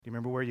Do you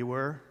remember where you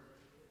were?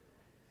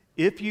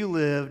 If you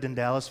lived in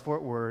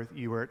Dallas-Fort Worth,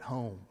 you were at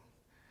home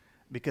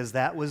because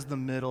that was the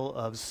middle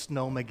of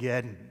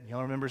Snowmageddon.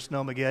 Y'all remember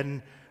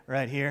Snowmageddon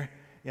right here?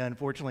 Yeah,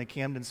 unfortunately,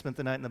 Camden spent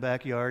the night in the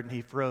backyard and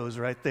he froze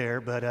right there,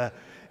 but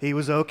he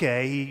was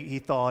okay. He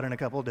thawed in a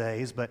couple of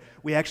days, but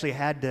we actually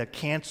had to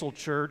cancel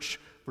church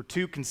for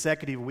 2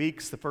 consecutive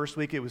weeks. The first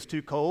week it was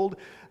too cold,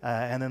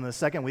 and then the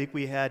second week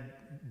we had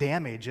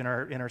damage in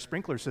our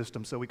sprinkler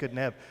system, so we couldn't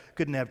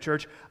have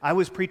church. I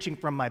was preaching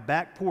from my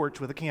back porch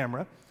with a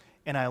camera,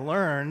 and I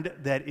learned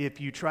that if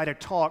you try to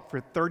talk for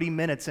 30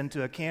 minutes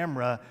into a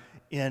camera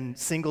in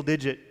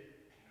single-digit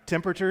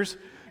temperatures,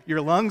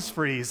 your lungs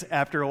freeze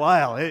after a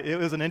while. It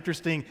was an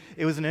interesting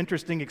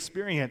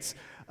experience.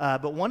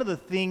 But one of the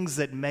things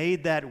that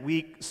made that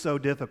week so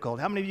difficult.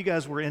 How many of you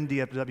guys were in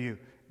DFW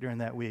during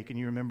that week? And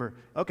you remember?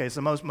 Okay,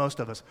 so most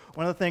of us.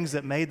 One of the things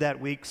that made that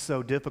week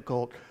so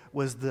difficult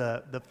was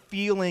the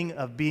feeling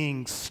of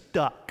being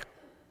stuck.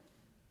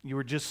 You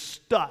were just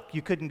stuck.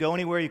 You couldn't go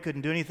anywhere. You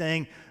couldn't do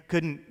anything.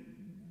 Couldn't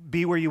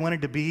be where you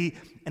wanted to be.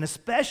 And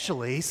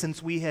especially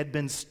since we had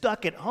been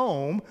stuck at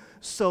home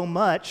so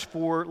much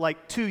for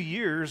like 2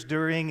 years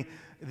during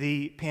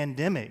the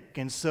pandemic.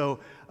 And so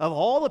of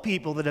all the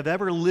people that have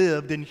ever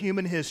lived in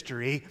human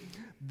history,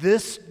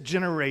 this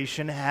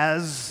generation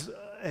has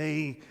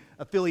a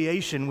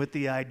affiliation with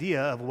the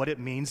idea of what it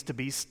means to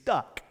be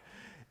stuck.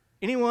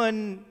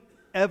 Anyone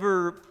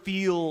ever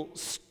feel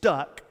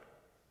stuck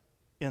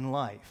in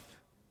life?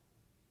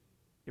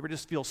 You ever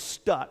just feel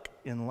stuck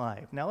in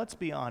life? Now, let's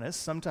be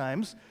honest.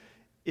 Sometimes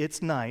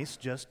it's nice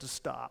just to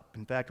stop.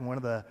 In fact, one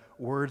of the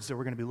words that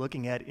we're going to be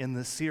looking at in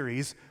this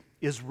series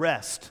is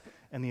rest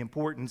and the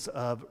importance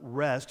of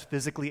rest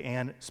physically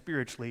and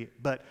spiritually.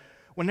 But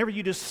whenever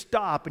you just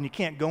stop and you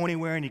can't go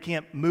anywhere and you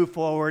can't move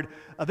forward,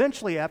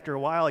 eventually after a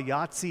while,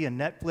 Yahtzee and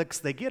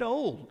Netflix, they get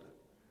old.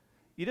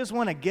 You just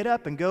want to get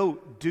up and go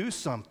do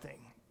something.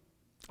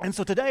 And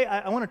so today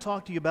I want to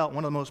talk to you about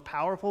one of the most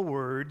powerful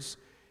words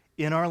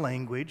in our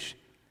language.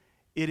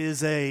 It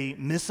is a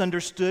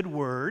misunderstood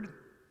word.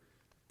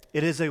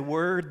 It is a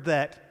word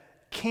that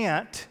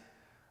can't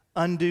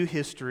undo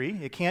history.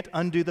 It can't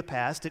undo the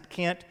past. It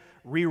can't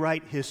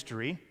rewrite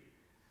history.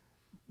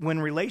 When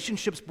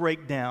relationships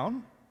break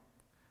down,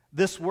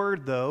 this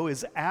word, though,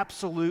 is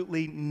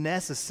absolutely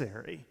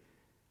necessary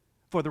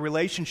for the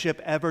relationship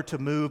ever to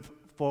move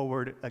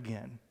forward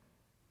again.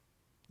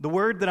 The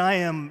word that I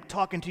am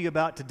talking to you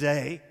about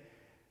today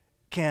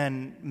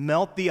can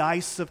melt the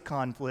ice of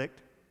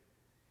conflict.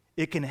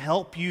 It can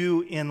help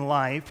you in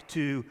life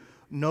to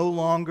no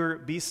longer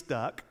be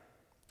stuck.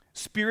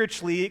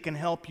 Spiritually, it can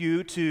help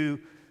you to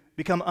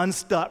become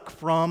unstuck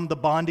from the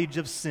bondage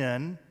of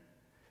sin.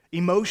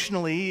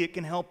 Emotionally, it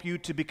can help you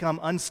to become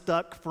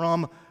unstuck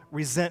from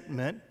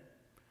resentment.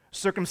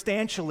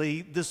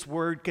 Circumstantially, this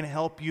word can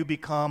help you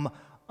become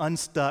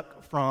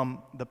unstuck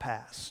from the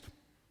past.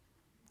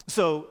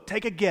 So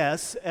take a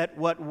guess at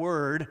what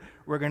word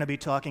we're going to be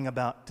talking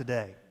about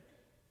today.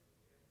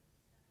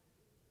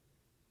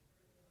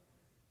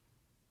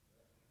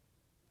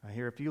 I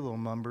hear a few little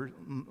murmurs,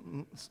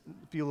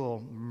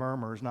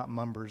 not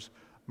mumbers,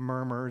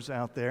 murmurs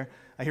out there.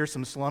 I hear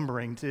some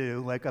slumbering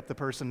too. Wake up the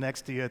person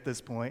next to you at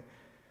this point.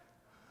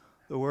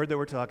 The word that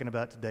we're talking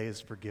about today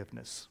is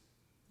forgiveness.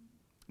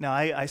 Now,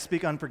 I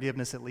speak on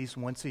forgiveness at least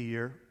once a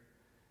year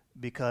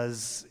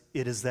because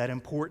it is that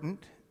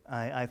important.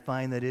 I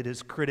find that it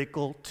is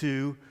critical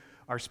to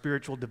our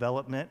spiritual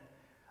development.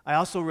 I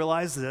also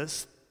realize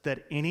this,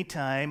 that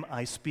anytime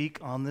I speak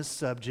on this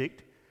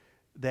subject,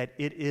 that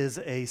it is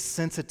a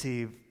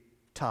sensitive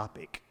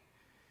topic.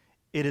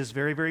 It is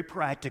very, very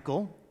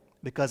practical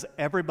because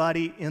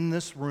everybody in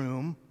this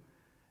room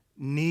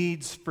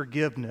needs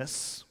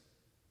forgiveness.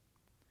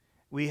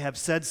 We have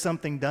said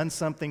something, done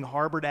something,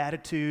 harbored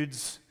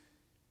attitudes.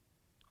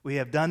 We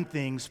have done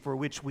things for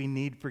which we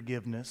need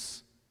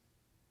forgiveness.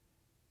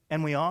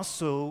 And we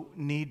also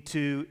need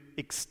to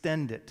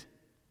extend it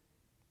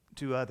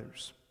to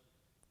others.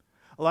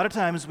 A lot of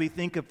times we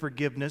think of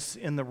forgiveness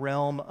in the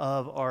realm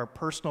of our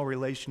personal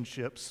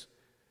relationships,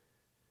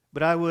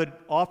 but I would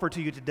offer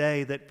to you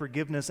today that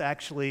forgiveness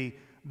actually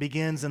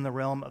begins in the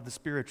realm of the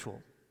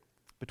spiritual,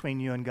 between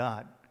you and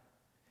God.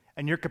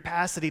 And your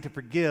capacity to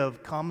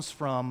forgive comes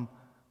from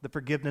the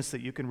forgiveness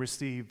that you can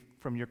receive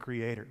from your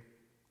Creator.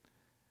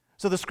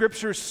 So the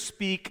Scriptures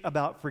speak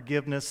about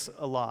forgiveness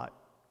a lot.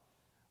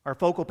 Our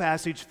focal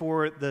passage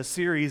for the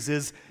series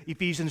is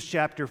Ephesians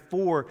chapter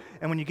 4.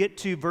 And when you get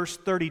to verse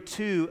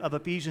 32 of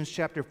Ephesians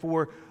chapter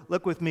 4,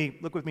 look with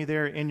me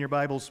there in your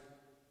Bibles.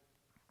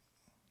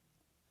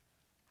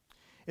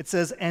 It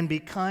says, "And be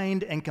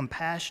kind and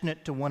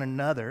compassionate to one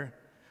another,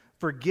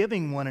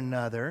 forgiving one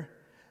another,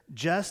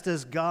 just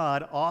as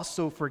God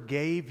also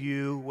forgave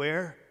you,"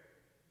 where?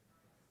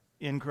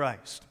 In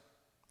Christ.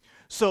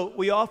 So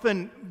we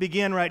often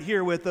begin right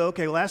here with,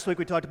 okay, last week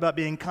we talked about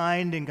being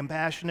kind and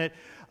compassionate,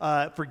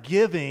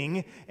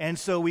 forgiving, and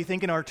so we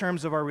think in our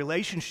terms of our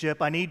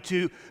relationship, I need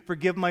to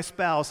forgive my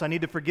spouse, I need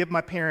to forgive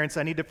my parents,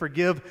 I need to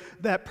forgive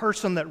that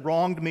person that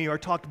wronged me or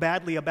talked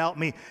badly about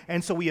me,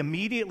 and so we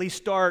immediately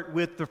start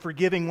with the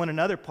forgiving one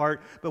another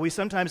part, but we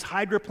sometimes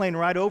hydroplane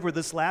right over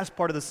this last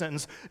part of the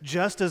sentence,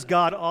 just as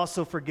God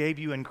also forgave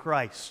you in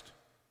Christ.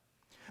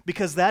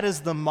 Because that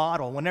is the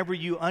model. Whenever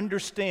you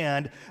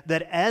understand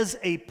that as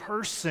a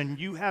person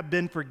you have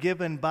been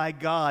forgiven by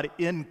God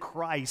in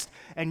Christ,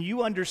 and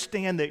you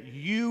understand that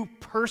you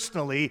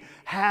personally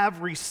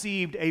have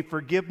received a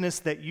forgiveness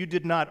that you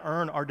did not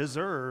earn or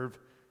deserve,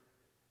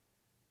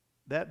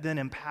 that then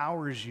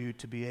empowers you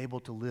to be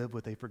able to live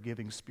with a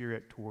forgiving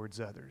spirit towards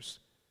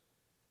others.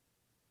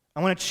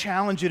 I want to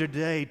challenge you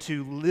today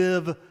to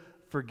live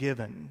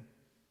forgiven.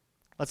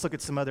 Let's look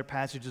at some other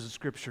passages of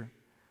Scripture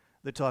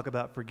that talk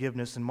about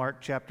forgiveness. In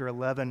Mark chapter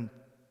 11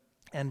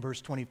 and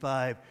verse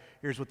 25,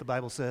 here's what the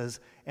Bible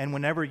says, "And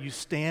whenever you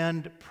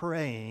stand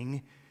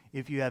praying,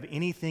 if you have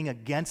anything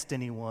against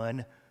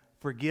anyone,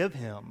 forgive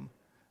him,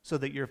 so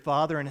that your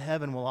Father in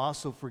heaven will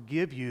also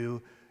forgive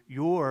you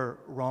your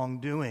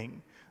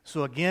wrongdoing."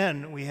 So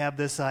again, we have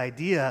this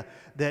idea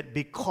that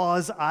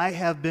because I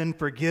have been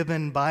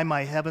forgiven by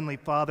my Heavenly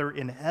Father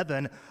in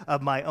heaven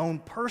of my own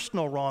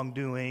personal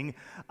wrongdoing,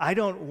 I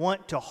don't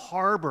want to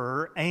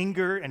harbor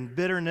anger and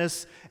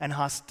bitterness and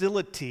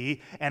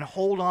hostility and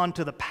hold on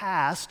to the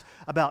past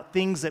about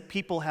things that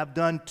people have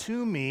done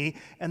to me.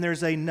 And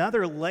there's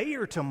another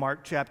layer to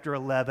Mark chapter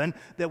 11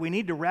 that we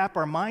need to wrap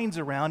our minds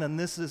around, and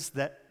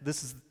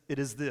it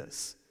is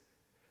this.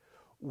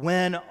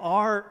 When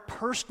our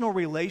personal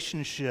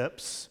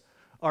relationships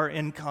are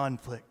in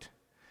conflict,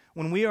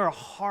 when we are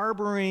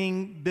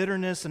harboring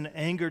bitterness and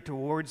anger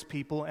towards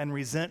people and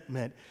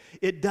resentment,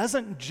 it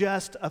doesn't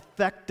just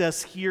affect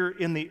us here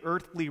in the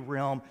earthly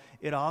realm,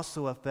 it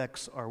also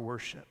affects our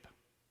worship.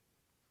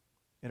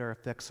 It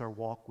affects our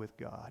walk with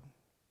God.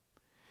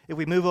 If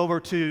we move over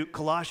to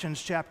Colossians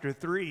chapter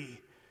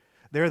 3,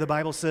 there the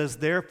Bible says,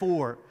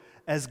 "Therefore,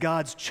 as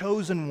God's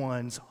chosen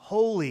ones,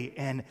 holy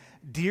and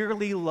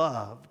dearly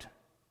loved."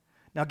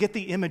 Now get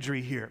the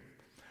imagery here.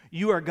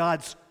 You are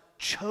God's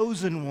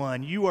chosen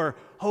one. You are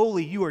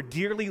holy. You are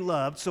dearly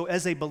loved. So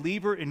as a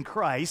believer in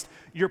Christ,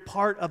 you're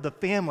part of the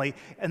family.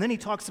 And then he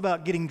talks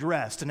about getting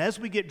dressed. And as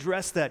we get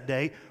dressed that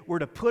day, we're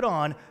to put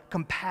on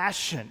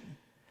compassion.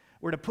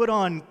 We're to put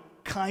on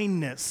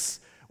kindness.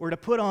 We're to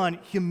put on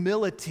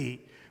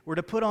humility. We're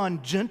to put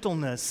on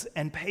gentleness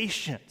and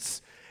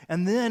patience.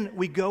 And then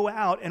we go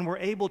out and we're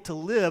able to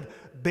live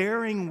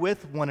bearing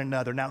with one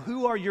another. Now,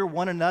 who are your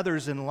one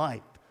another's in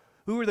life?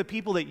 Who are the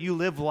people that you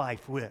live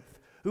life with?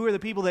 Who are the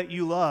people that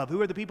you love?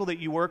 Who are the people that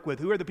you work with?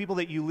 Who are the people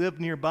that you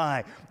live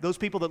nearby? Those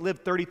people that live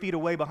 30 feet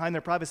away behind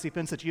their privacy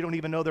fence that you don't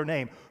even know their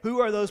name.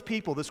 Who are those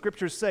people? The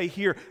scriptures say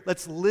here,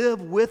 let's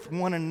live with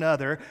one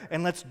another,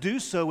 and let's do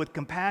so with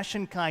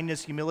compassion,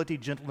 kindness, humility,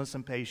 gentleness,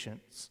 and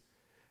patience.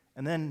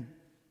 And then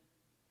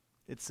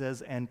it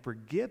says, and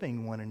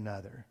forgiving one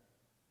another.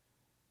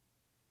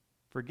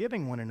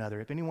 Forgiving one another.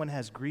 If anyone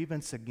has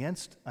grievance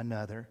against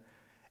another.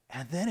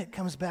 And then it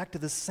comes back to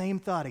the same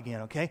thought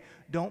again, okay?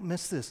 Don't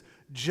miss this.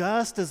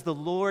 Just as the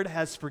Lord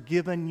has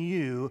forgiven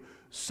you,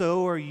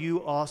 so are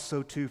you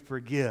also to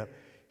forgive.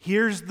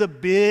 Here's the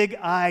big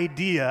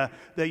idea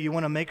that you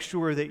want to make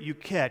sure that you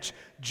catch.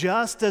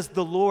 Just as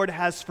the Lord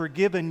has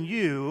forgiven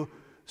you,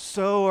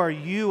 so are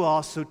you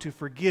also to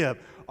forgive.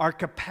 Our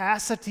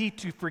capacity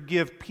to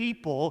forgive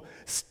people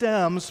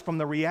stems from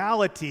the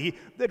reality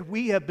that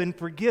we have been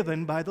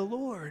forgiven by the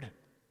Lord.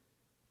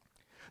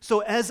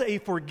 So as a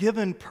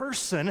forgiven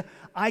person,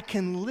 I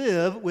can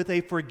live with a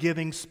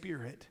forgiving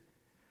spirit.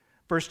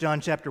 1 John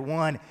chapter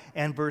 1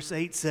 and verse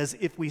 8 says,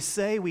 if we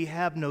say we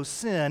have no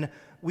sin,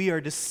 we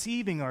are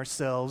deceiving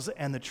ourselves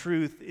and the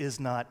truth is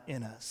not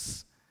in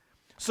us.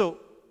 So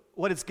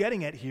what it's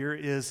getting at here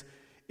is,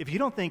 if you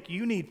don't think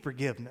you need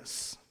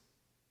forgiveness,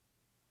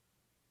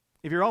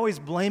 if you're always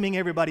blaming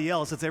everybody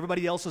else, it's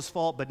everybody else's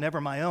fault but never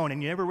my own,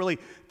 and you never really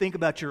think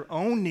about your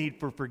own need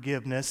for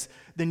forgiveness,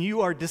 then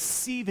you are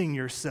deceiving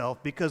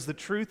yourself, because the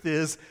truth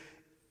is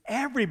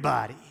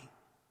everybody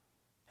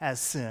has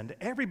sinned.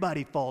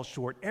 Everybody falls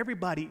short.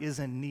 Everybody is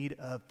in need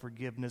of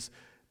forgiveness.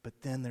 But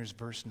then there's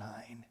verse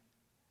 9.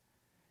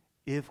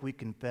 If we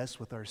confess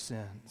our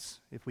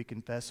sins,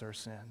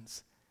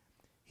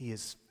 He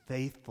is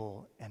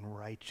faithful and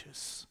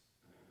righteous.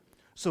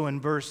 So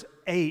in verse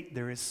 8,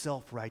 there is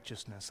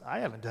self-righteousness. I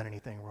haven't done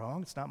anything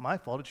wrong. It's not my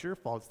fault. It's your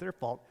fault. It's their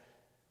fault.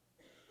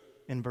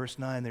 In verse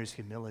 9, there's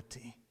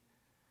humility.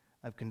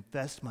 I've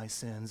confessed my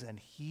sins, and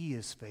He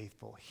is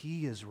faithful.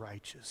 He is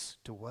righteous.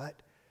 To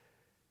what?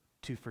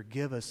 To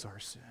forgive us our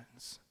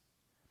sins.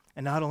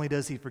 And not only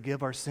does He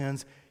forgive our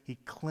sins, He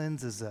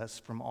cleanses us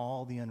from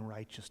all the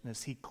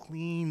unrighteousness. He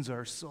cleans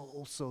our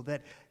soul so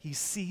that He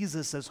sees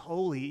us as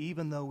holy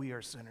even though we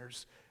are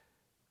sinners.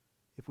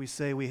 If we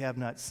say we have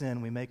not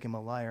sinned, we make Him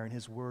a liar, and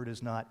His word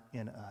is not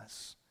in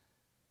us.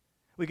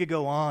 We could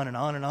go on and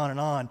on and on and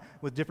on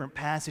with different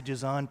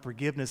passages on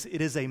forgiveness.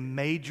 It is a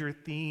major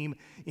theme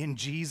in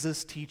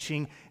Jesus'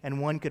 teaching, and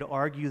one could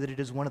argue that it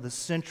is one of the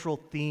central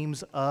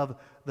themes of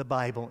the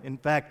Bible. In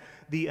fact,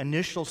 the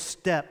initial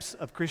steps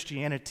of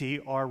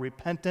Christianity are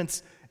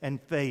repentance and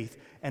faith.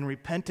 And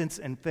repentance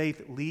and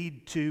faith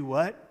lead to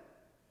what?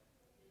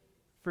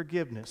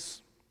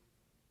 Forgiveness.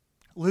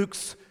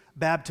 Luke's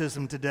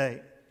baptism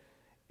today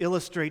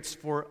illustrates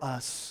for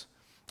us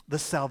the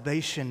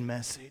salvation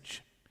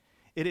message.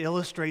 It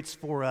illustrates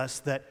for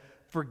us that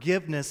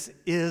forgiveness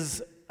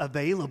is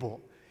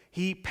available.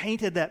 He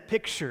painted that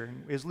picture.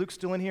 Is Luke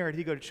still in here, or did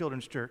he go to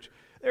children's church?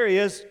 There he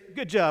is.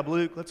 Good job,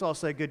 Luke. Let's all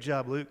say good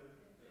job, Luke.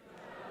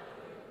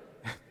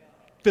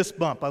 Fist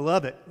bump. I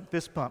love it.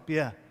 Fist bump,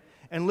 yeah.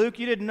 And Luke,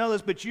 you didn't know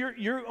this, but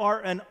you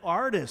are an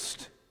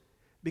artist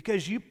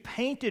because you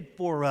painted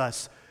for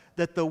us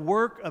that the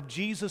work of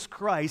Jesus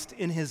Christ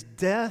in his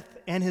death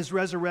and his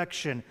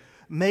resurrection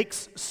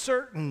makes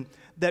certain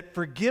that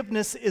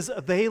forgiveness is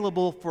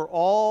available for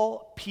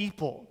all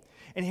people.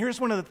 And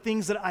here's one of the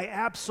things that I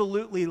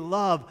absolutely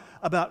love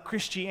about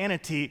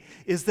Christianity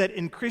is that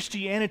in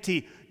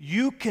Christianity,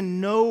 you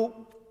can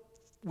know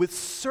with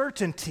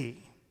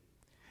certainty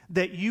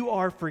that you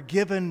are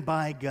forgiven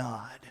by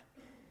God.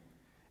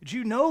 Did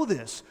you know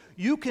this?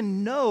 You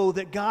can know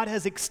that God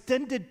has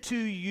extended to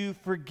you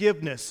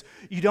forgiveness.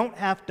 You don't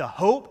have to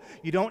hope.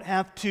 You don't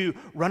have to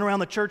run around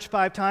the church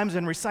 5 times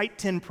and recite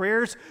 10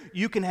 prayers.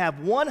 You can have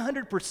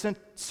 100%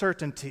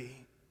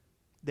 certainty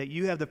that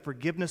you have the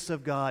forgiveness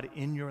of God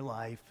in your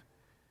life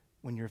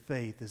when your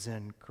faith is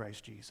in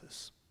Christ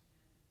Jesus.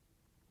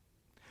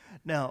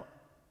 Now,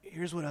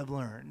 here's what I've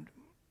learned.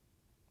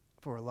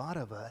 For a lot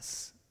of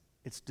us,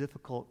 it's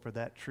difficult for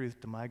that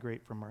truth to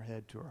migrate from our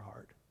head to our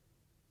heart.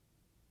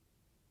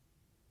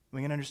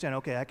 We can understand,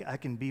 okay, I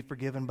can be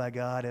forgiven by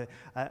God.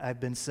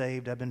 I've been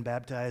saved. I've been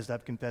baptized.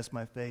 I've confessed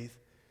my faith.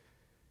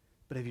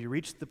 But have you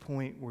reached the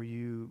point where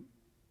you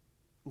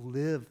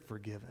live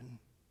forgiven?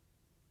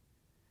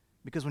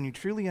 Because when you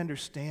truly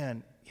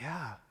understand,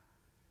 yeah,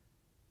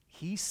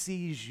 he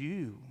sees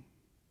you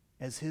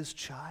as his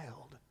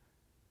child,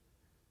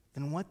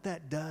 then what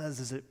that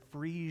does is it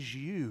frees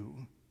you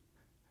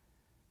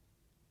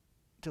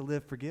to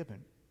live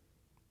forgiven.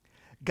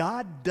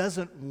 God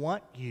doesn't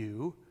want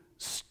you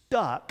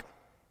stuck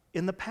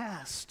in the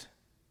past.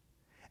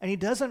 And he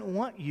doesn't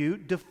want you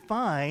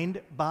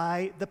defined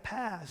by the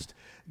past.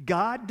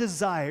 God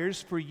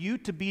desires for you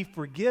to be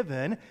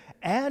forgiven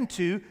and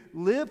to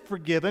live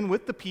forgiven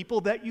with the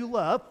people that you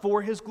love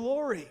for his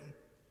glory.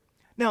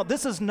 Now,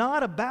 this is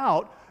not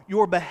about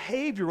your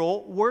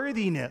behavioral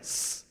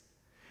worthiness.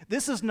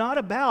 This is not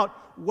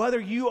about whether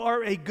you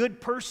are a good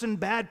person,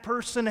 bad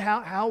person,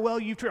 how well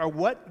you treat, or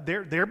what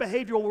their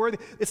behavioral worthy.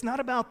 It's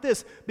not about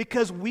this,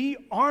 because we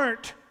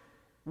aren't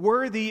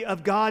worthy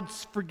of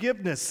God's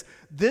forgiveness.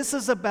 This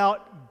is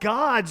about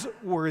God's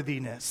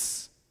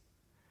worthiness.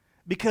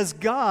 Because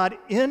God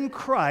in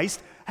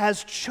Christ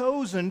has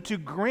chosen to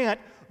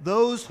grant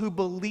those who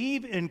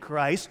believe in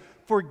Christ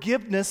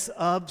forgiveness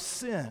of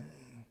sin.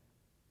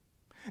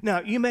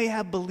 Now, you may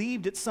have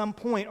believed at some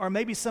point, or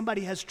maybe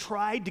somebody has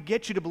tried to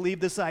get you to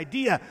believe this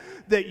idea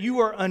that you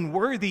are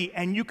unworthy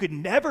and you could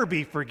never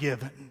be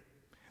forgiven.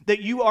 That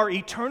you are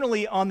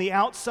eternally on the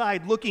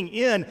outside looking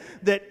in,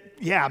 that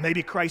yeah,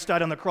 maybe Christ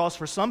died on the cross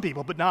for some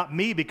people, but not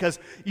me, because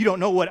you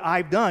don't know what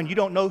I've done. You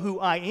don't know who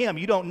I am.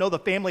 You don't know the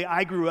family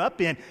I grew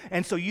up in.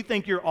 And so you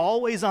think you're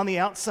always on the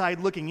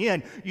outside looking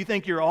in. You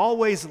think you're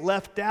always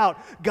left out.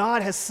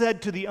 God has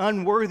said to the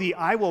unworthy,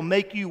 I will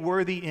make you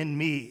worthy in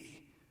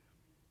me,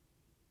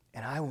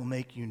 and I will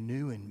make you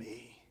new in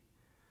me.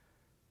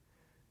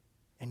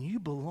 And you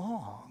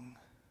belong.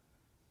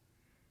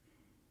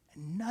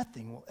 And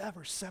nothing will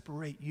ever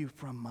separate you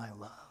from my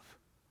love.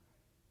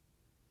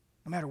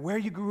 No matter where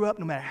you grew up,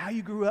 no matter how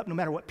you grew up, no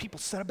matter what people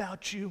said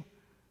about you,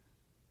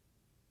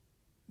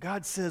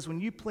 God says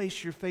when you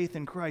place your faith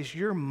in Christ,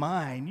 you're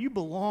mine. You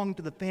belong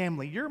to the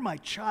family. You're my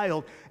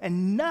child,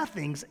 and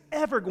nothing's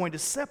ever going to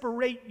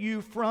separate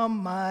you from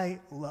my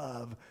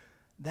love.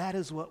 That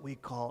is what we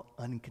call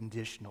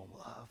unconditional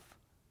love.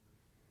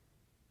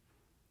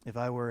 If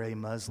I were a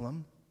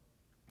Muslim,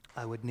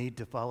 I would need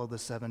to follow the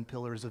 7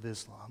 pillars of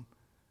Islam.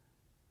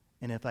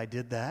 And if I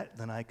did that,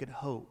 then I could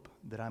hope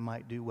that I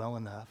might do well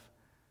enough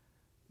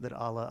that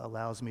Allah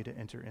allows me to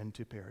enter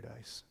into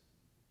paradise.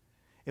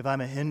 If I'm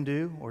a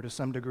Hindu, or to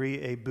some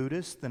degree a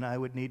Buddhist, then I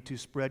would need to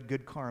spread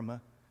good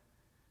karma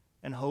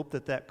and hope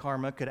that that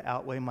karma could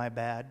outweigh my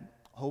bad,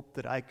 hope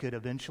that I could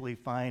eventually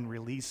find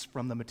release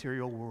from the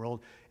material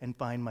world and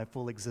find my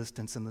full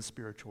existence in the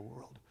spiritual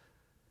world.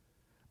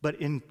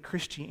 But in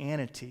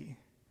Christianity,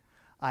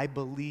 I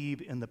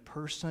believe in the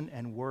person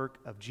and work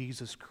of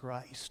Jesus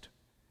Christ.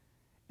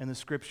 And the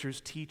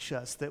scriptures teach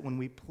us that when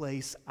we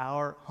place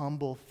our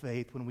humble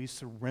faith, when we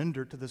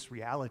surrender to this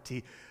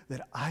reality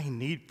that I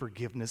need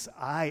forgiveness,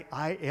 I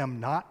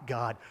am not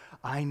God,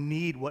 I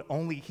need what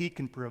only He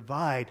can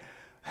provide,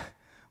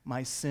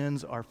 my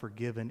sins are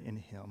forgiven in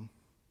Him.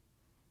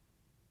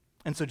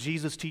 And so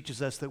Jesus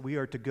teaches us that we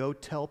are to go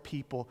tell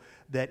people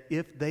that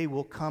if they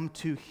will come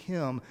to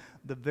him,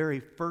 the very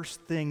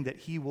first thing that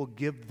he will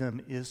give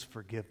them is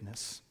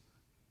forgiveness.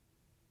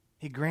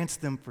 He grants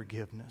them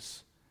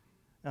forgiveness.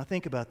 Now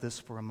think about this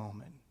for a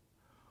moment.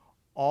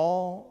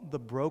 All the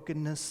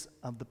brokenness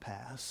of the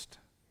past,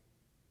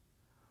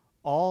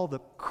 all the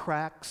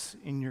cracks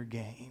in your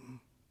game,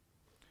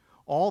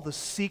 all the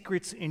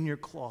secrets in your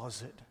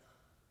closet,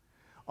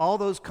 all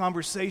those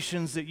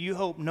conversations that you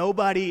hope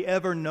nobody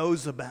ever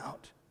knows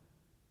about,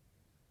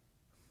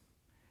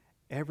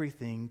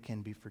 everything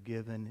can be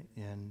forgiven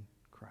in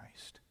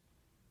Christ.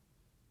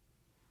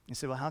 You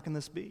say, well, how can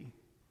this be?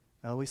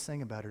 Well, we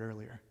sang about it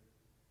earlier.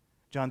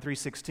 John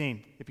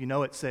 3:16. If you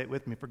know it, say it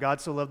with me. For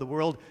God so loved the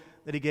world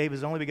that he gave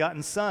his only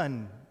begotten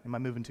Son. Am I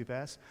moving too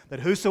fast? That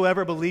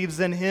whosoever believes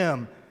in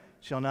him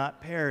shall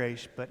not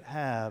perish, but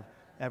have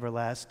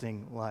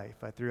everlasting life.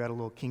 I threw out a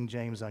little King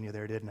James on you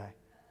there, didn't I?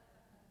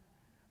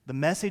 The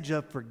message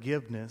of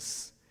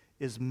forgiveness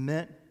is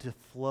meant to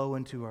flow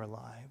into our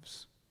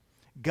lives.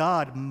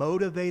 God,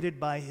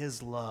 motivated by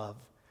his love,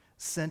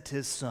 sent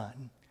his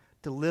Son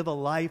to live a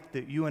life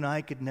that you and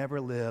I could never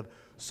live,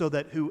 so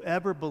that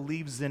whoever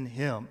believes in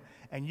him,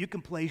 and you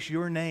can place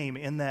your name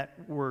in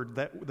that word,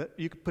 that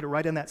you can put it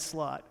right in that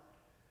slot,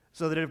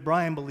 so that if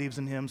Brian believes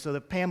in him, so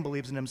that Pam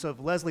believes in him, so if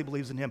Leslie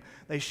believes in him,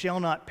 they shall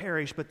not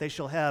perish, but they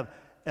shall have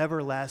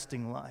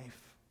everlasting life.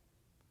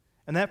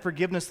 And that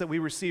forgiveness that we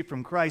receive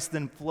from Christ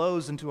then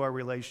flows into our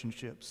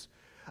relationships.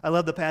 I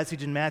love the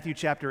passage in Matthew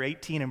chapter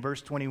 18 and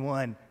verse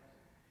 21.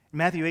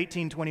 Matthew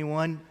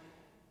 18:21,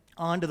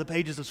 onto the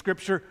pages of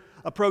Scripture,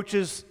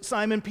 approaches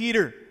Simon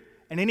Peter.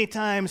 And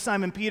anytime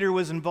Simon Peter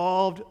was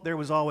involved, there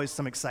was always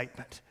some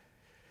excitement.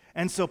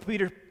 And so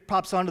Peter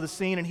pops onto the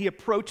scene and he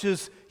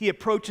approaches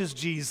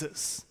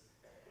Jesus.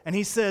 And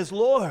he says,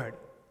 Lord,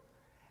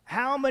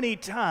 how many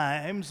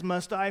times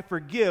must I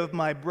forgive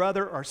my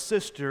brother or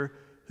sister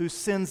who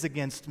sins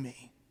against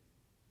me?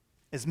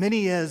 As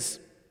many as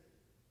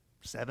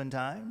 7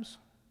 times?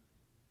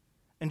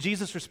 And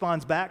Jesus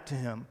responds back to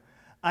him,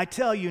 I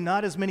tell you,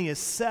 not as many as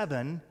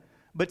 7,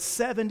 but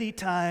 70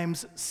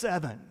 times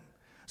 7.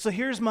 So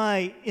here's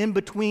my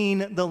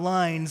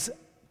in-between-the-lines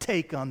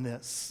take on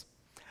this.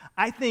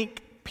 I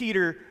think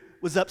Peter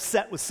was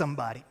upset with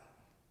somebody.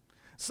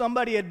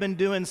 Somebody had been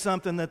doing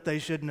something that they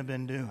shouldn't have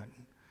been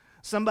doing.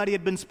 Somebody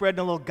had been spreading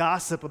a little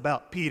gossip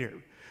about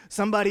Peter.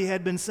 Somebody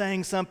had been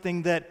saying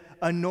something that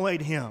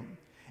annoyed him.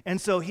 And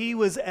so he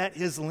was at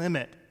his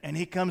limit, and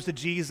he comes to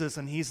Jesus,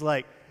 and he's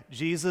like,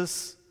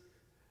 Jesus,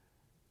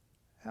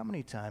 how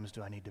many times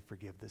do I need to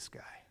forgive this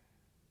guy?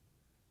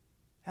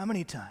 How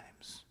many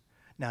times?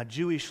 Now,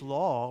 Jewish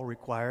law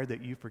required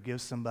that you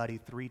forgive somebody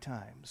 3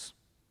 times.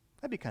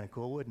 That'd be kind of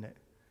cool, wouldn't it?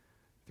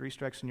 3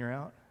 strikes and you're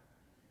out.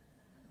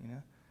 You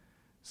know?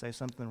 Say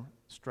something,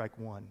 strike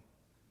 1.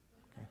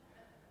 Okay.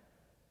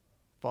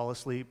 Fall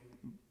asleep,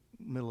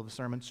 middle of the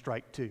sermon,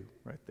 strike 2,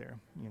 right there.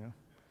 You know,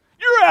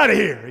 you're out of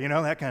here. You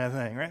know, that kind of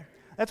thing, right?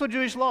 That's what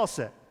Jewish law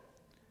said.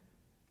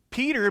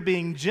 Peter,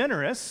 being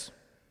generous,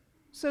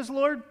 says,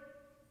 Lord,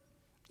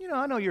 you know,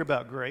 I know you're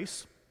about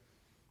grace.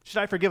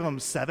 Should I forgive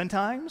him 7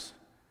 times?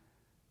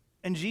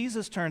 And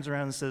Jesus turns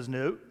around and says,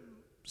 no,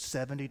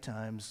 70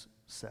 times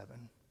 7.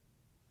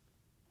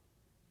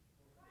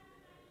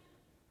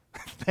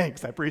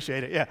 Thanks, I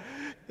appreciate it.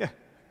 Yeah.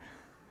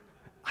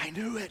 I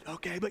knew it,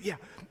 okay, but yeah,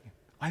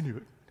 I knew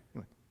it.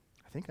 Anyway,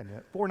 I think I knew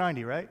it.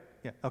 490, right?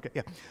 Yeah, okay,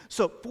 yeah.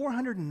 So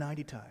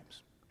 490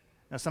 times.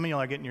 Now, some of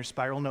y'all are getting your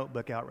spiral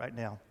notebook out right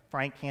now.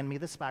 Frank, hand me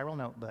the spiral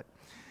notebook.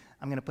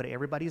 I'm going to put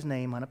everybody's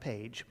name on a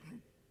page.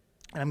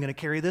 And I'm going to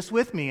carry this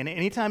with me. And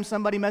anytime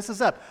somebody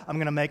messes up, I'm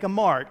going to make a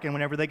mark. And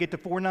whenever they get to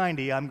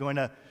 490, I'm going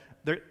to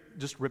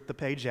just rip the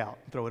page out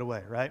and throw it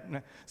away, right?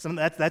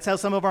 That's how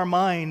some of our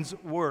minds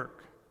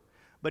work.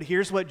 But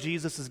here's what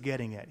Jesus is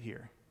getting at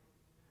here.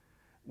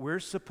 We're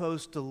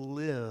supposed to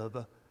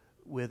live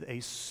with a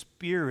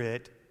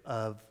spirit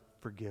of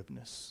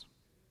forgiveness.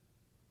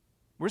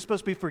 We're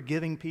supposed to be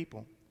forgiving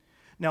people.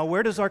 Now,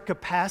 where does our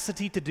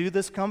capacity to do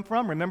this come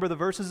from? Remember the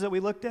verses that we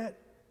looked at?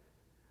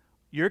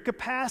 Your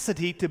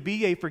capacity to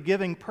be a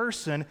forgiving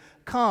person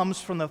comes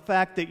from the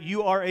fact that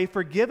you are a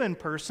forgiven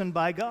person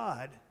by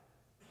God.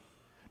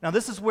 Now,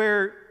 this is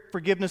where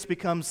forgiveness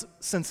becomes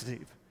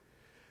sensitive,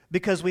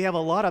 because we have a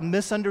lot of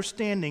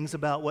misunderstandings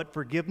about what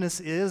forgiveness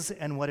is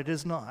and what it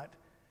is not.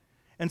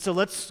 And so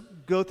let's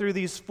go through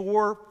these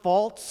 4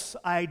 false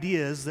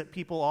ideas that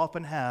people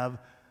often have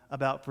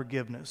about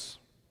forgiveness.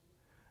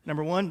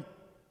 Number 1,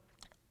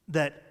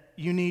 that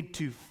you need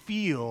to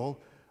feel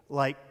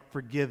like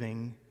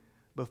forgiving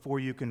before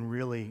you can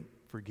really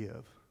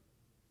forgive.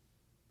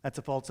 That's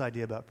a false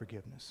idea about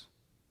forgiveness.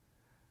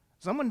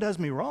 Someone does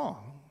me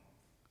wrong.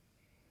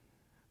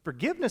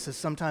 Forgiveness is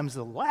sometimes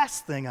the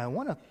last thing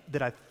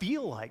that I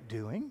feel like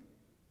doing.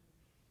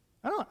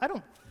 I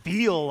don't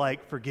feel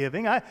like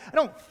forgiving. I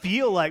don't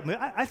feel like,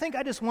 I think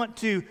I just want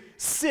to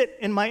sit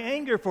in my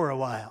anger for a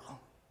while.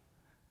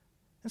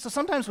 And so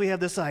sometimes we have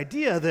this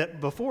idea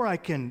that before I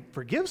can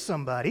forgive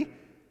somebody,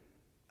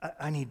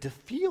 I need to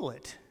feel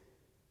it.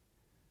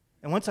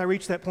 And once I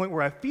reach that point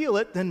where I feel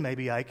it, then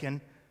maybe I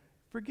can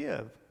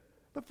forgive.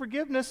 But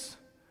forgiveness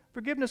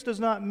does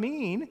not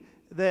mean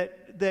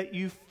that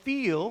you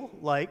feel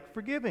like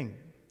forgiving.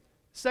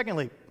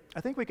 Secondly,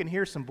 I think we can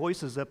hear some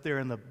voices up there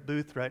in the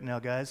booth right now,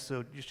 guys,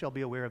 so you shall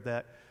be aware of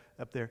that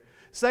up there.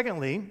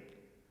 Secondly,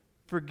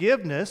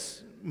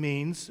 forgiveness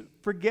means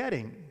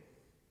forgetting.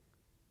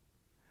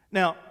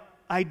 Now,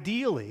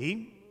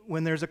 ideally,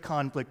 when there's a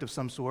conflict of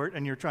some sort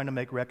and you're trying to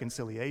make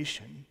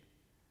reconciliation,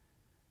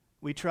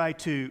 we try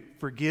to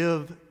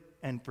forgive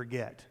and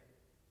forget.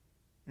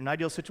 In an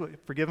ideal situation,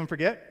 forgive and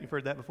forget, you've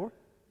heard that before,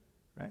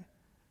 right?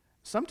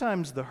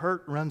 Sometimes the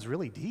hurt runs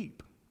really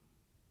deep.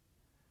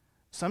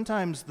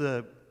 Sometimes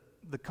the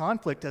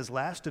conflict has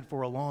lasted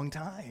for a long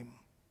time.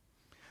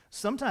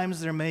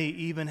 Sometimes there may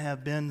even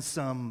have been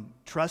some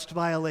trust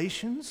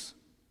violations,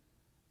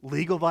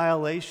 legal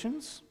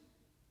violations.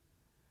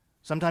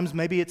 Sometimes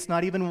maybe it's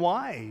not even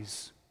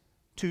wise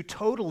to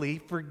totally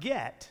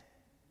forget,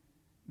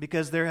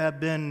 because there have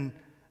been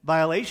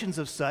violations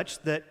of such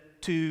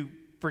that to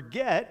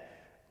forget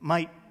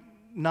might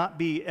not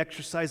be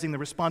exercising the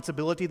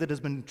responsibility that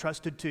has been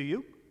entrusted to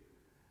you,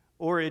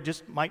 or it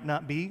just might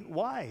not be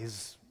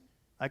wise.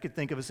 I could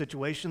think of a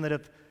situation that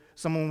if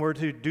someone were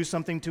to do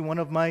something to one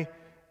of my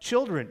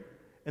children,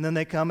 and then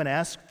they come and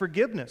ask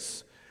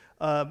forgiveness,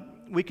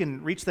 we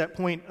can reach that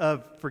point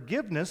of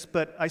forgiveness,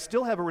 but I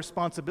still have a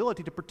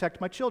responsibility to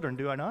protect my children,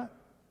 do I not?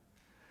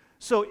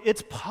 So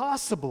it's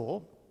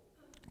possible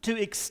to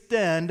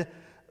extend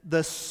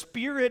the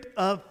spirit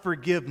of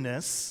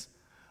forgiveness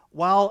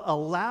while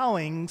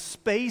allowing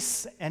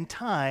space and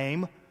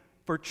time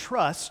for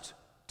trust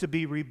to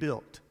be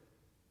rebuilt.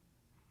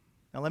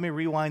 Now let me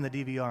rewind the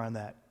DVR on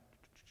that.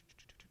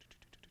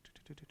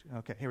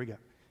 Okay, here we go.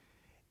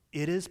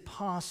 It is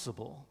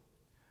possible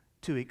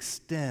to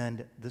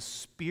extend the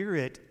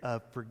spirit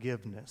of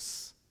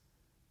forgiveness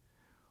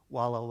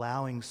while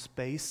allowing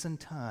space and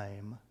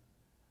time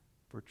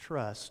for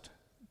trust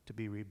to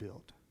be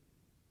rebuilt.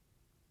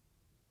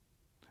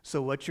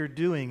 So what you're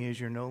doing is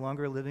you're no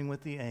longer living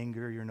with the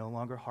anger, you're no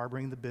longer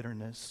harboring the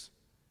bitterness,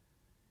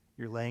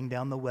 you're laying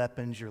down the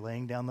weapons, you're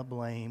laying down the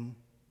blame.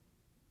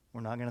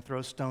 We're not going to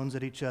throw stones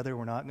at each other,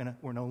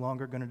 we're no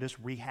longer going to just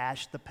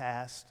rehash the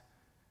past.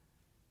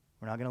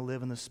 We're not going to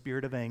live in the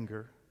spirit of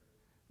anger,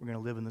 we're going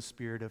to live in the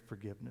spirit of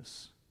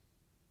forgiveness.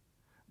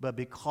 But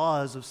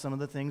because of some of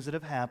the things that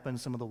have happened,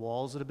 some of the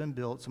walls that have been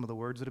built, some of the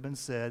words that have been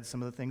said,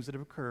 some of the things that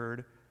have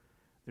occurred,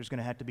 there's going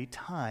to have to be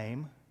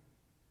time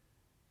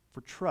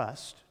for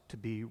trust to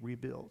be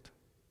rebuilt.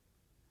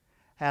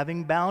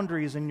 Having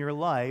boundaries in your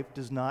life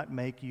does not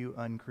make you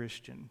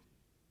unchristian.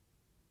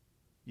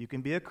 You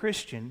can be a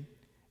Christian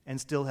and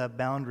still have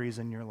boundaries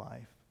in your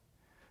life.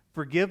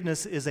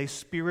 Forgiveness is a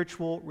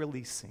spiritual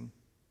releasing.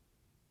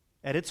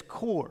 At its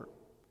core,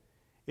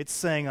 it's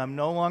saying, I'm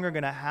no longer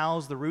going to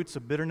house the roots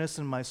of bitterness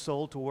in my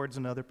soul towards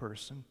another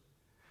person.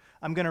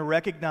 I'm going to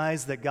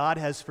recognize that God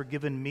has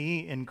forgiven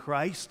me in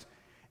Christ,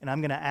 and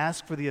I'm going to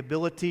ask for the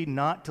ability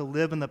not to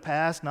live in the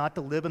past, not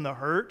to live in the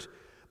hurt,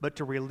 but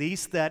to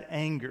release that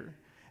anger.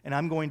 And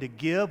I'm going to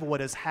give what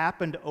has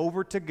happened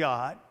over to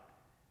God.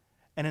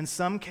 And in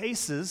some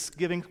cases,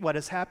 giving what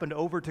has happened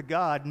over to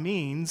God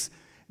means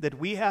that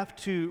we have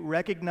to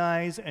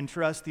recognize and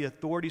trust the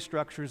authority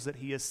structures that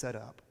He has set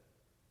up.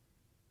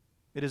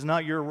 It is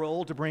not your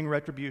role to bring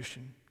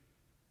retribution.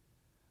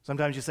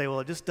 Sometimes you say,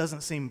 well, it just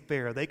doesn't seem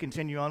fair. They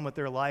continue on with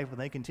their life,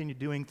 and they continue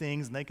doing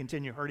things, and they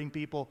continue hurting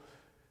people.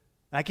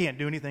 I can't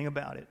do anything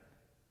about it.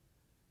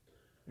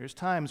 There's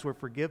times where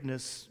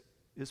forgiveness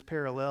is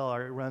parallel,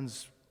 or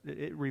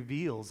it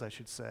reveals, I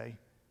should say,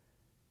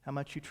 how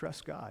much you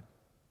trust God.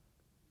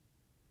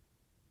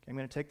 Okay, I'm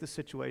going to take this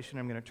situation,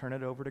 I'm going to turn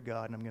it over to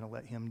God, and I'm going to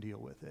let Him deal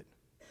with it.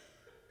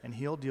 And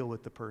He'll deal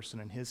with the person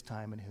in His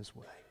time and His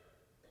way.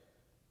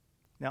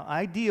 Now,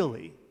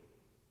 ideally,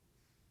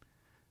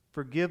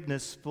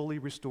 forgiveness fully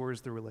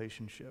restores the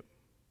relationship.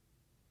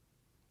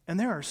 And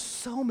there are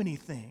so many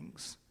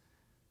things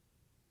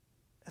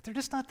that they're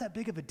just not that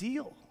big of a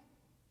deal.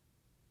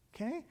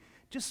 Okay?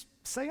 Just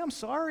say, I'm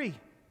sorry,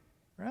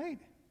 right?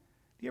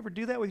 Do you ever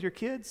do that with your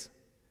kids?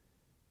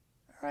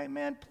 All right,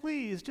 man,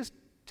 please, just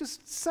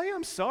say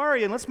I'm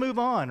sorry and let's move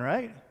on,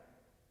 right?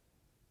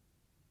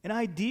 And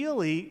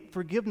ideally,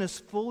 forgiveness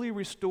fully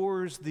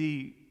restores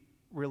the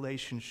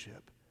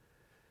relationship.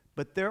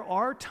 But there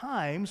are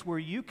times where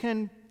you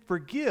can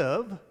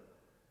forgive,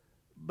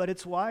 but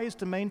it's wise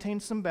to maintain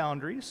some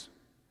boundaries.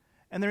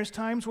 And there's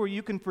times where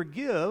you can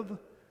forgive,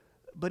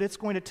 but it's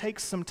going to take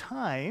some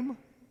time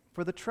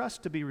for the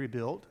trust to be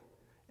rebuilt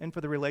and for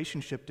the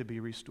relationship to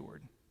be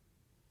restored.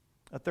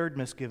 A third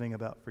misgiving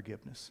about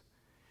forgiveness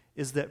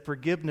is that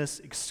forgiveness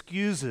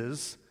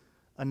excuses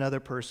another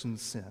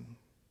person's sin.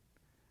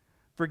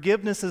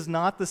 Forgiveness is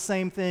not the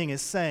same thing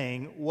as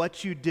saying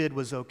what you did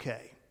was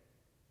okay.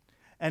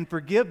 And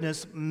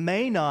forgiveness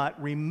may not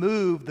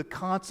remove the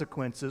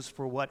consequences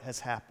for what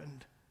has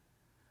happened.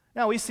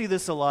 Now, we see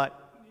this a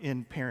lot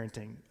in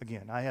parenting.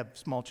 Again, I have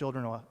small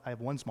children. I have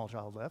one small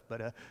child left,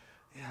 but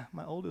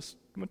my oldest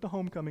went to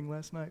homecoming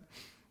last night.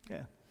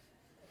 Yeah.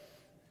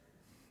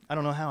 I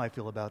don't know how I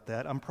feel about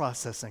that. I'm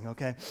processing,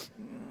 okay?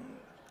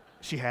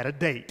 She had a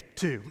date,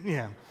 too.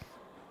 Yeah.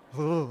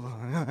 Oh,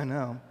 I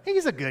know.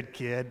 He's a good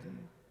kid.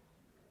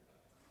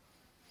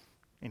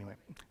 Anyway,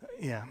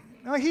 yeah.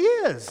 Oh, he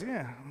is,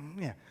 yeah.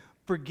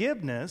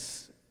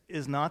 Forgiveness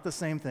is not the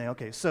same thing.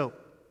 Okay, so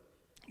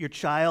your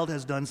child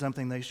has done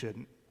something they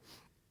shouldn't.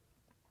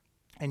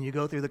 And you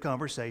go through the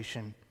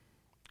conversation,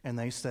 and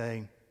they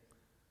say,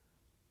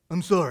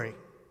 I'm sorry.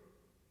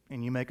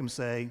 And you make them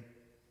say,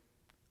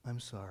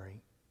 I'm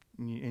sorry.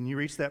 And you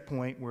reach that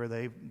point where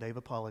they've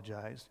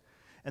apologized.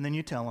 And then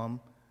you tell them,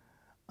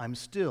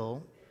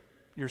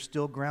 you're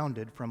still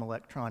grounded from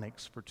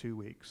electronics for 2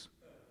 weeks.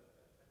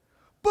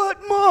 But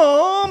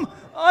Mom,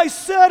 I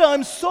said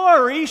I'm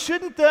sorry.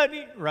 Shouldn't that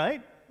be,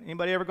 right?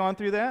 Anybody ever gone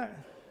through that?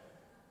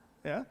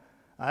 Yeah,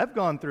 I've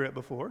gone through it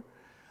before.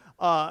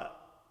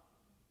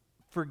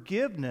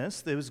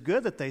 Forgiveness, it was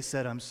good that they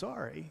said I'm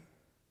sorry,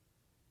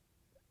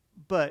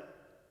 but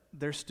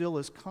there still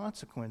is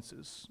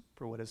consequences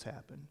for what has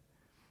happened.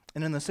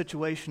 And in the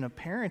situation of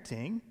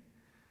parenting,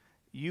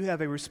 you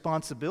have a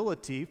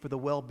responsibility for the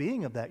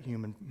well-being of that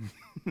human.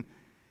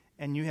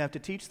 And you have to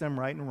teach them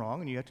right and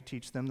wrong, and you have to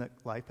teach them that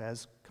life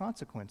has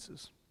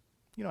consequences.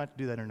 You don't have to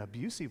do that in an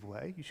abusive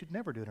way. You should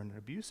never do it in an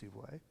abusive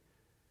way.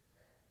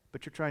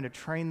 But you're trying to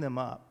train them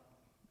up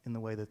in the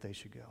way that they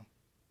should go.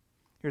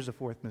 Here's a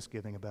fourth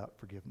misgiving about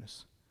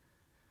forgiveness.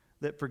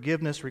 That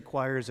forgiveness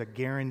requires a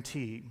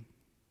guarantee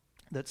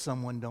that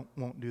someone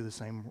won't do the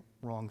same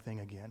wrong thing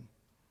again.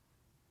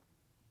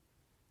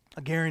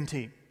 A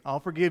guarantee.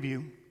 I'll forgive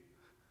you,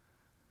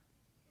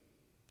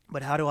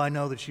 but how do I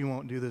know that you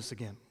won't do this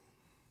again?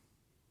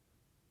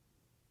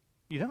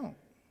 You don't.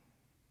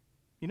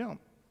 You don't.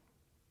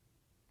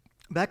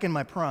 Back in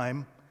my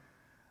prime,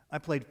 I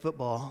played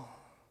football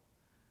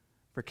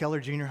for Keller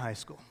Junior High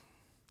School.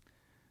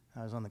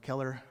 I was on the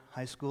Keller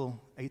High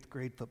School 8th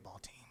grade football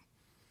team.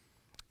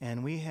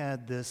 And we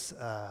had this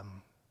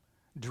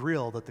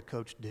drill that the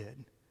coach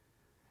did.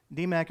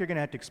 D-Mac, you're going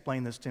to have to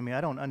explain this to me.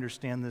 I don't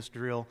understand this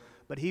drill,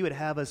 but he would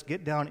have us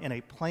get down in a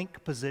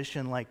plank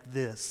position like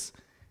this,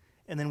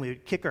 and then we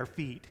would kick our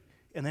feet.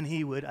 And then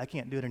he would, I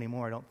can't do it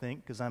anymore, I don't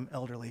think, because I'm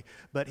elderly,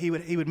 but he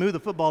would move the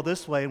football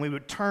this way, and we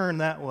would turn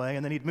that way,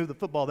 and then he'd move the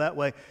football that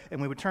way,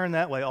 and we would turn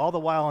that way, all the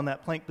while in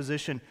that plank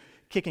position,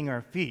 kicking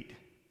our feet.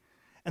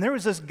 And there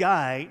was this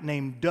guy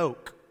named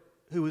Doak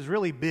who was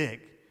really big,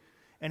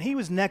 and he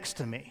was next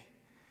to me.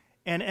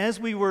 And as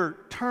we were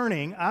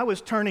turning, I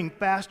was turning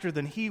faster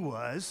than he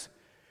was,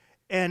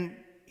 and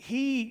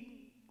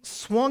he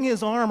swung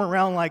his arm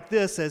around like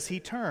this as he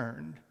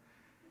turned,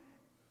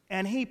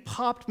 and he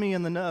popped me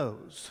in the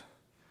nose.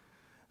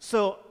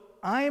 So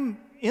I'm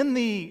in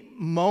the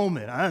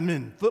moment, I'm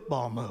in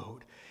football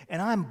mode,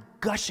 and I'm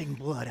gushing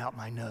blood out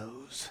my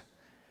nose.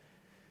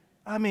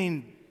 I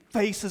mean,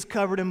 face is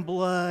covered in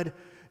blood,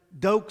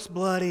 Doak's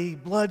bloody,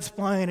 blood's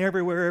flying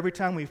everywhere every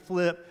time we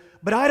flip,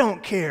 but I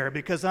don't care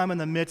because I'm in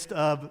the midst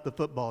of the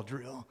football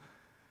drill.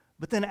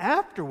 But then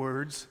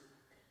afterwards,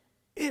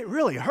 it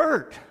really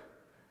hurt.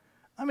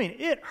 I mean,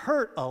 it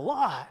hurt a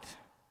lot.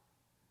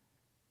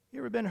 You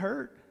ever been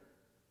hurt?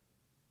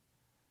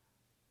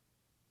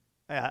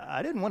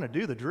 I didn't want to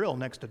do the drill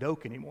next to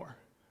Doak anymore.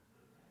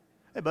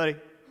 Hey, buddy,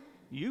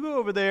 you go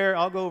over there,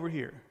 I'll go over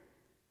here.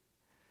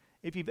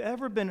 If you've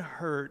ever been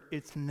hurt,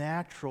 it's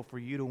natural for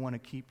you to want to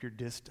keep your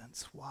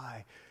distance.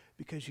 Why?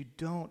 Because you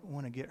don't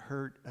want to get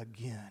hurt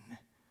again.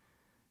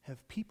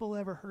 Have people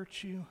ever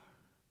hurt you?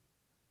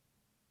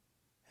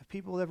 Have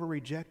people ever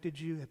rejected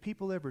you? Have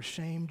people ever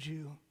shamed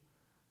you?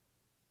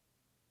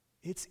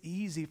 It's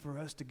easy for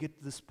us to get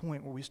to this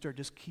point where we start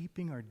just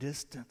keeping our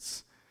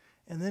distance.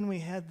 And then we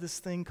had this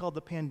thing called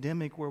the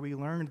pandemic where we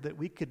learned that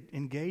we could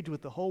engage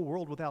with the whole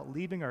world without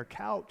leaving our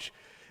couch.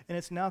 And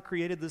it's now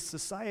created this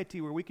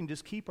society where we can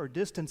just keep our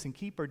distance and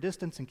keep our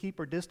distance and keep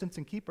our distance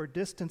and keep our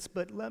distance.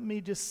 But let me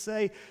just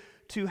say,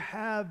 to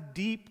have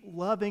deep,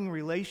 loving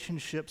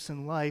relationships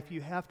in life,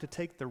 you have to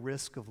take the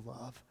risk of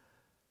love.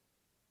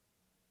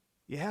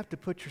 You have to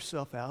put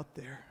yourself out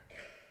there.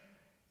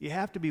 You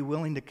have to be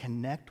willing to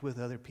connect with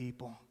other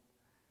people.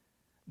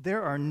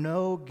 There are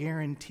no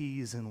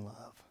guarantees in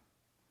love.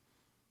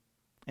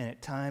 And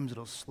at times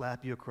it'll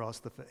slap you across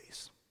the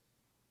face.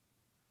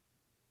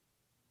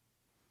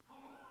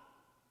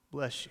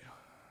 Bless you.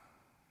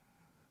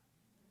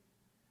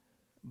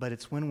 But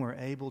it's when we're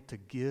able to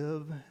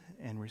give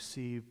and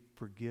receive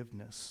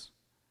forgiveness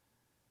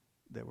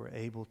that we're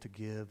able to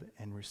give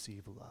and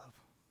receive love.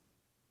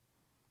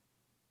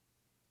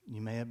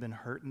 You may have been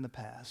hurt in the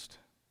past.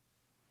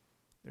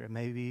 There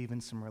may be even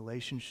some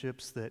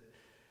relationships that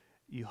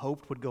you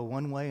hoped would go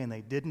one way and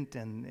they didn't,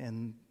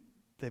 and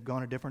they've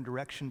gone a different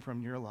direction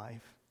from your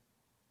life.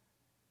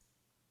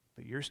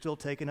 But you're still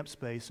taking up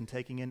space and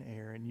taking in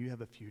air, and you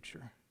have a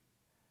future.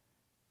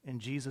 And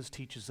Jesus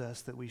teaches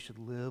us that we should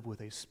live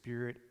with a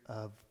spirit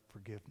of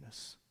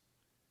forgiveness.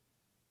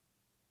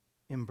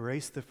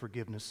 Embrace the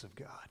forgiveness of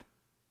God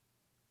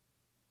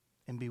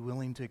and be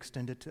willing to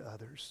extend it to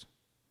others.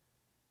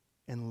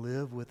 And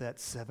live with that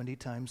 70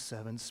 times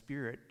 7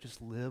 spirit.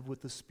 Just live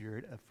with the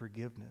spirit of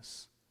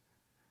forgiveness.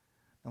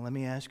 Now let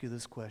me ask you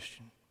this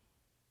question,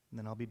 and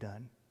then I'll be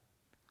done.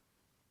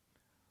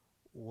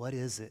 What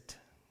is it?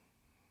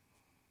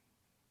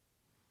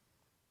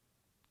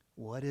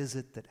 What is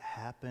it that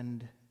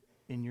happened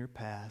in your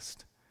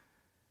past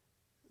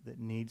that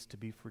needs to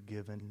be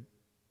forgiven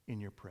in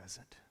your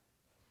present?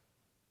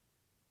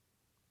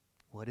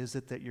 What is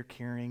it that you're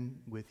carrying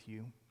with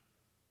you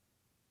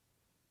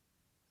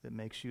that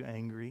makes you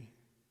angry,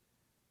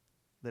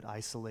 that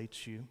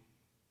isolates you,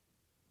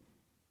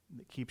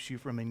 that keeps you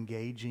from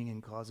engaging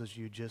and causes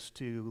you just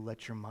to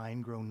let your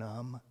mind grow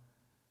numb?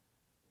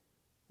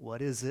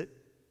 What is it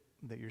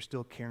that you're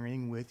still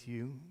carrying with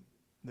you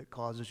that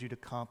causes you to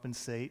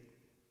compensate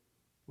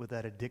with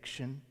that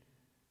addiction,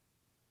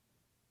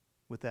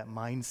 with that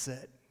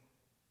mindset?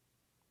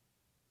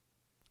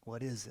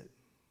 What is it?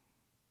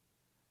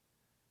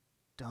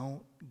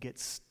 Don't get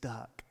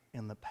stuck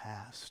in the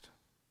past.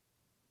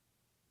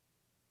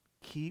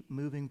 Keep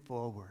moving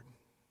forward.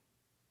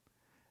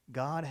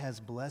 God has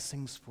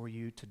blessings for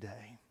you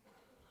today.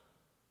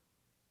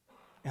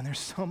 And there's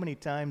so many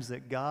times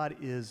that God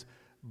is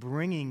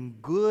bringing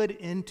good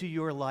into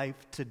your life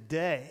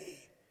today,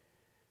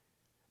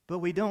 but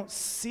we don't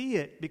see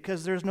it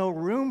because there's no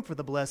room for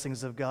the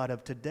blessings of God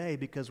of today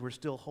because we're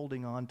still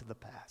holding on to the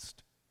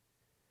past.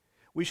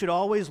 We should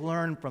always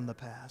learn from the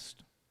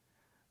past,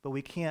 but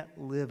we can't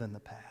live in the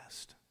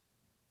past.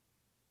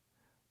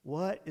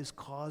 What is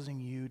causing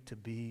you to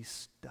be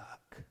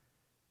stuck?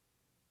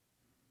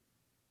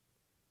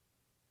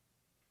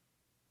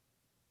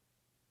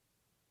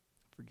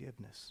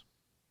 Forgiveness.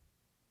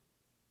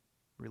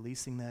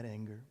 Releasing that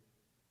anger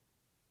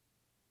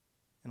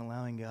and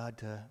allowing God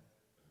to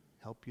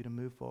help you to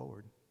move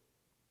forward,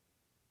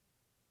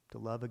 to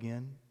love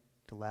again,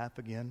 to laugh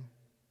again,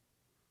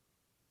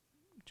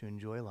 to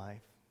enjoy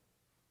life,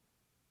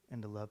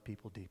 and to love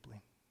people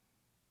deeply.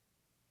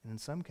 And in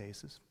some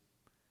cases,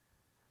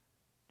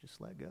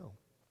 just let go.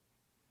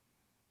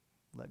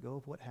 Let go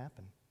of what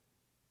happened.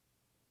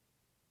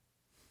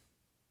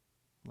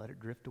 Let it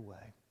drift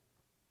away.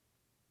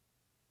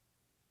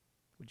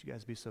 Would you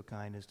guys be so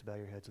kind as to bow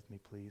your heads with me,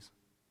 please?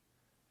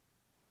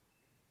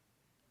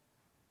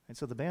 And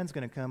so the band's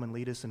going to come and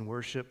lead us in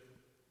worship.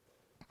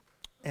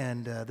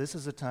 And this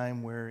is a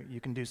time where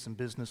you can do some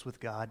business with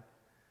God.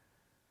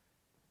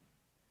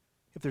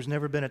 If there's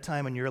never been a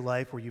time in your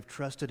life where you've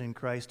trusted in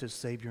Christ as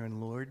Savior and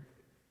Lord,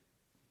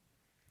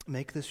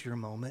 make this your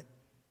moment.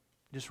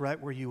 Just right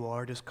where you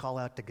are, just call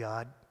out to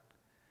God.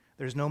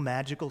 There's no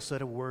magical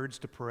set of words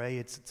to pray.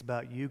 It's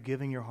about you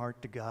giving your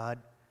heart to God.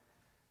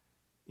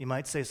 You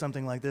might say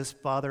something like this: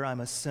 Father, I'm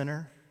a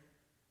sinner,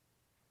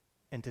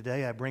 and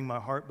today I bring my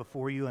heart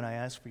before you and I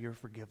ask for your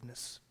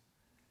forgiveness.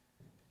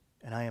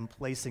 And I am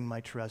placing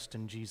my trust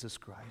in Jesus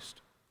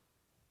Christ.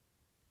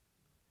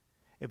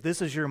 If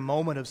this is your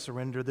moment of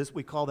surrender,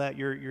 we call that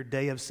your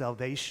day of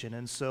salvation.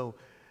 And so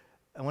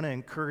I want to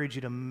encourage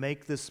you to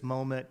make this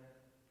moment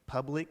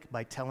public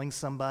by telling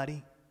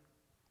somebody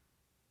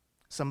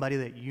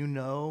that you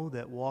know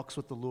that walks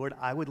with the Lord.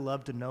 I would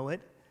love to know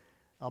it.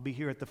 I'll be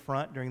here at the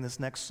front during this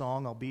next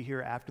song. I'll be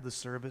here after the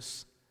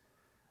service.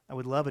 I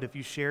would love it if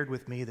you shared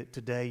with me that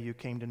today you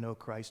came to know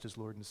Christ as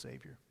Lord and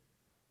Savior.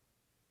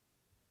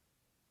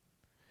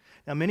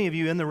 Now, many of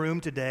you in the room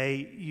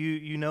today,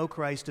 you know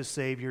Christ as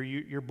Savior.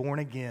 You're born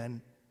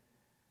again.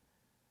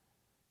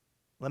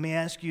 Let me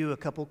ask you a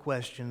couple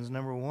questions.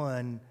 Number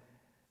one,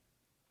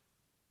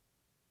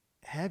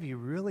 have you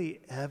really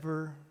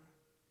ever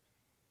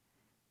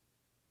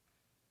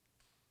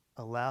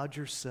allowed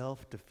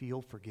yourself to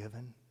feel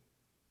forgiven?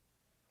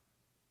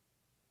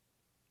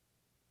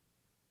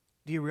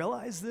 Do you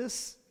realize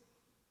this?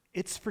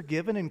 It's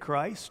forgiven in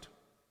Christ.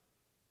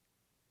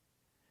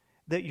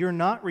 That you're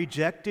not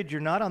rejected,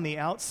 you're not on the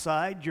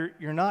outside,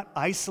 you're not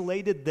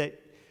isolated,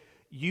 that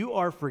you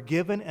are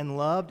forgiven and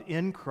loved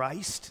in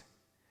Christ,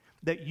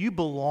 that you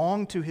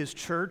belong to His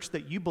church,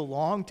 that you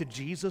belong to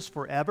Jesus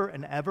forever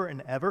and ever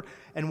and ever,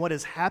 and what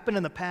has happened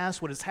in the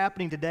past, what is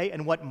happening today,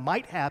 and what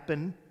might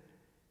happen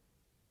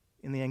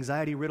in the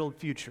anxiety-riddled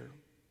future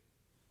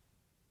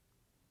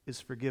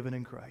is forgiven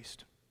in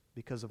Christ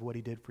because of what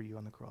He did for you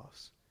on the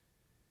cross.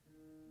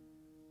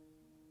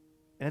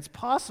 And it's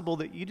possible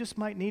that you just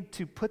might need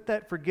to put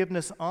that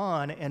forgiveness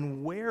on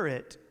and wear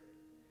it.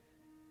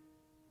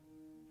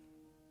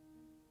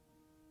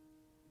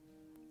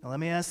 Now let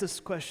me ask this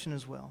question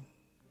as well.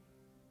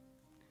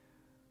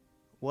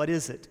 What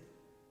is it?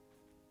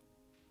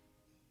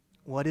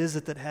 What is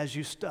it that has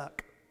you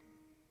stuck?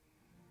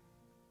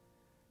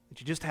 That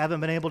you just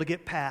haven't been able to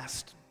get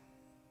past?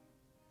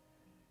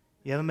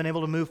 You haven't been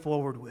able to move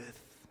forward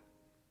with?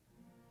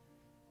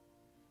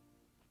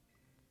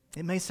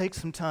 It may take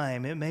some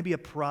time. It may be a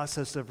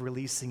process of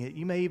releasing it.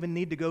 You may even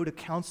need to go to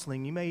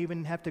counseling. You may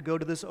even have to go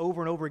to this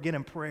over and over again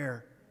in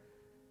prayer.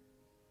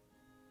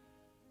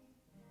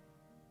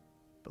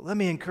 But let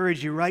me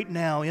encourage you right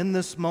now in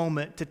this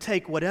moment to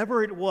take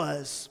whatever it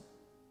was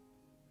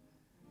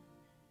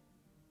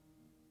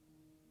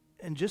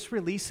and just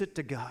release it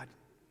to God.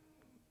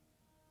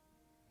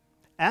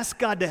 Ask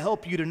God to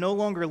help you to no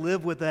longer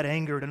live with that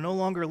anger, to no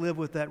longer live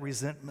with that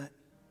resentment.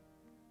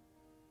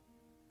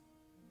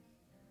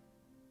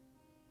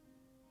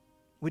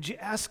 Would you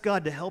ask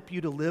God to help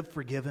you to live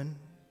forgiven?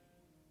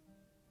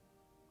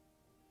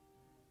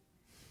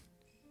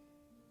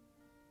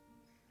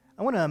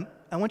 I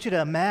want you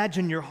to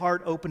imagine your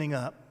heart opening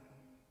up.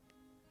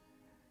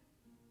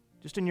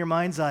 Just in your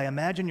mind's eye,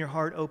 imagine your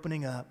heart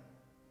opening up.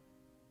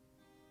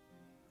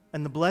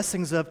 And the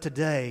blessings of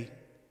today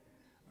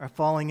are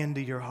falling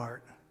into your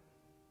heart.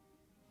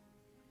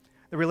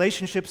 The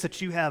relationships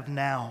that you have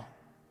now,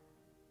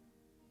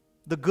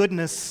 the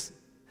goodness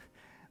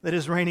that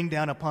is raining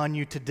down upon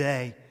you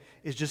today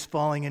is just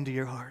falling into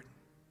your heart.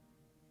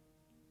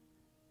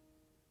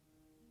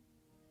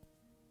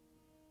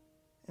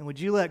 And would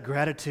you let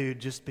gratitude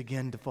just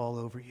begin to fall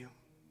over you?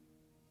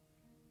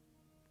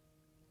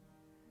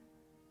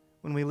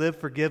 When we live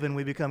forgiven,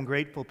 we become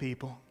grateful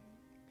people.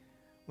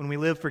 When we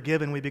live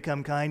forgiven, we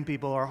become kind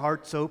people. Our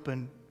hearts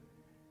open.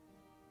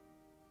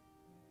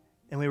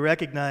 And we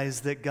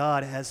recognize that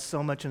God has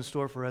so much in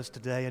store for us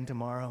today and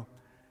tomorrow,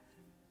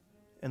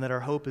 and that our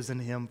hope is in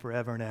Him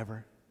forever and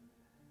ever.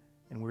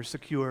 And we're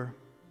secure,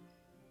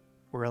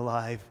 we're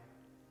alive,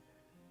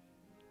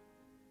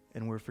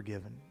 and we're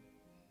forgiven.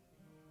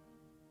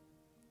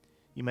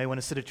 You may want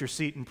to sit at your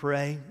seat and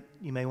pray.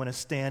 You may want to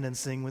stand and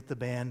sing with the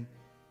band.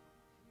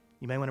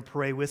 You may want to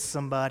pray with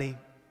somebody.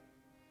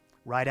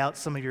 Write out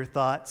some of your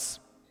thoughts.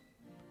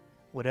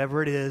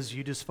 Whatever it is,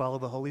 you just follow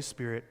the Holy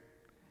Spirit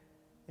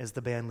as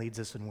the band leads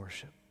us in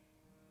worship.